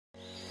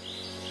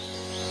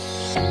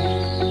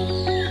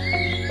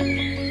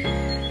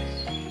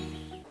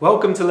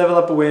Welcome to Level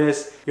Up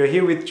Awareness. You're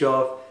here with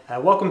Jov.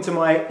 Welcome to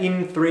my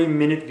in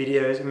 3-minute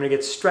videos. I'm going to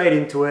get straight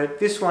into it.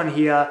 This one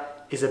here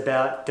is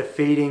about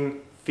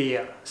defeating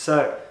fear.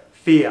 So,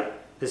 fear.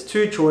 There's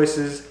two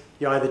choices.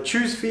 You either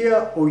choose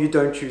fear or you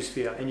don't choose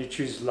fear, and you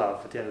choose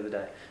love at the end of the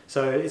day.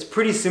 So it's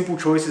pretty simple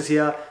choices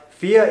here.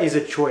 Fear is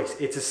a choice.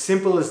 It's as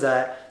simple as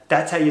that.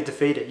 That's how you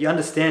defeat it. You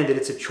understand that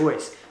it's a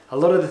choice. A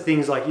lot of the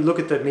things, like you look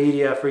at the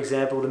media, for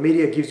example, the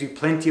media gives you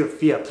plenty of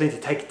fear. Plenty,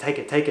 take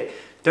it.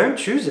 Don't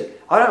choose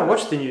it. I don't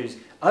watch the news.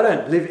 I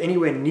don't live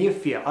anywhere near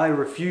fear. I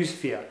refuse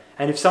fear.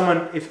 And if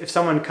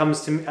someone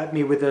comes at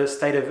me with a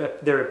state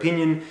of their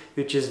opinion,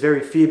 which is very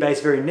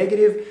fear-based, very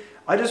negative,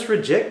 I just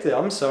reject it.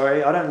 I'm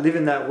sorry. I don't live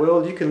in that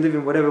world. You can live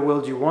in whatever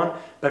world you want,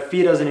 but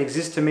fear doesn't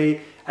exist to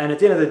me. And at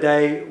the end of the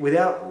day,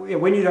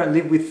 when you don't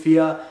live with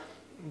fear,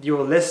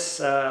 you're less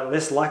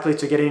likely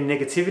to get any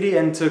negativity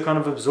and to kind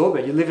of absorb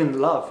it. You live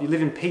in love. You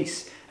live in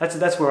peace.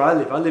 That's where I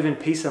live. I live in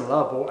peace and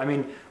love. Or, I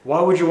mean,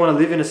 why would you want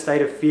to live in a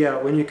state of fear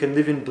when you can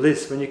live in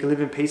bliss, when you can live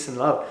in peace and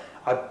love?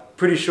 I'm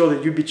pretty sure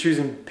that you'd be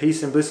choosing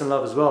peace and bliss and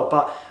love as well.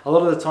 But a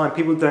lot of the time,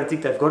 people don't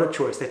think they've got a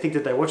choice. They think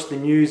that they watch the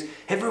news.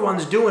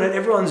 Everyone's doing it.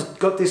 Everyone's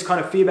got this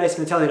kind of fear-based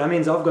mentality. That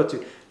means I've got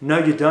to. No,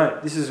 you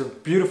don't. This is a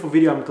beautiful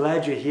video. I'm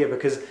glad you're here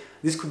because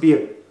this could be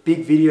a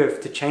big video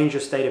to change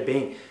your state of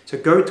being. So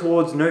go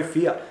towards no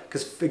fear,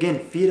 because again,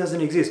 fear doesn't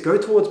exist. Go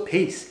towards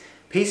peace.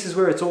 Peace is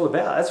where it's all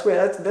about.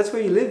 That's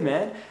where you live,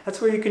 man. That's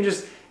where you can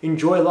just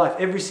enjoy life.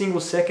 Every single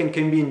second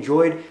can be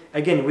enjoyed,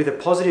 again, with a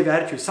positive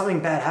attitude.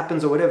 Something bad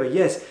happens or whatever.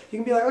 Yes, you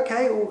can be like,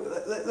 okay, well,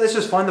 let's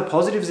just find the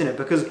positives in it,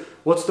 because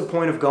what's the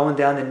point of going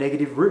down the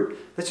negative route?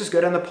 Let's just go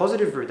down the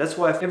positive route. That's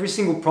why every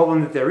single problem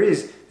that there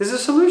is, there's a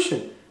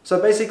solution. So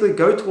basically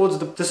go towards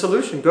the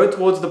solution, go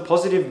towards the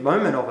positive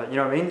moment of it, you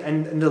know what I mean?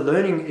 And the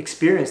learning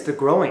experience, the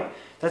growing.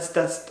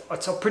 It's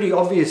pretty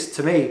obvious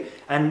to me,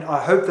 and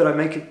I hope that I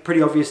make it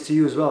pretty obvious to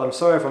you as well. I'm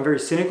sorry if I'm very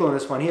cynical on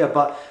this one here,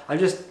 but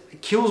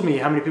it kills me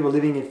how many people are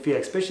living in fear,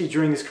 especially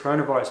during this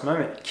coronavirus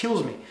moment. It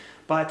kills me.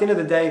 But at the end of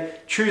the day,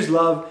 choose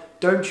love,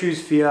 don't choose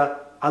fear.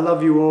 I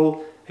love you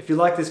all. If you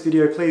like this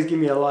video, please give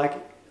me a like,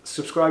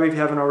 subscribe if you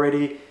haven't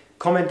already,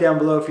 comment down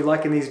below if you're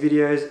liking these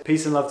videos.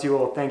 Peace and love to you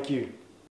all. Thank you.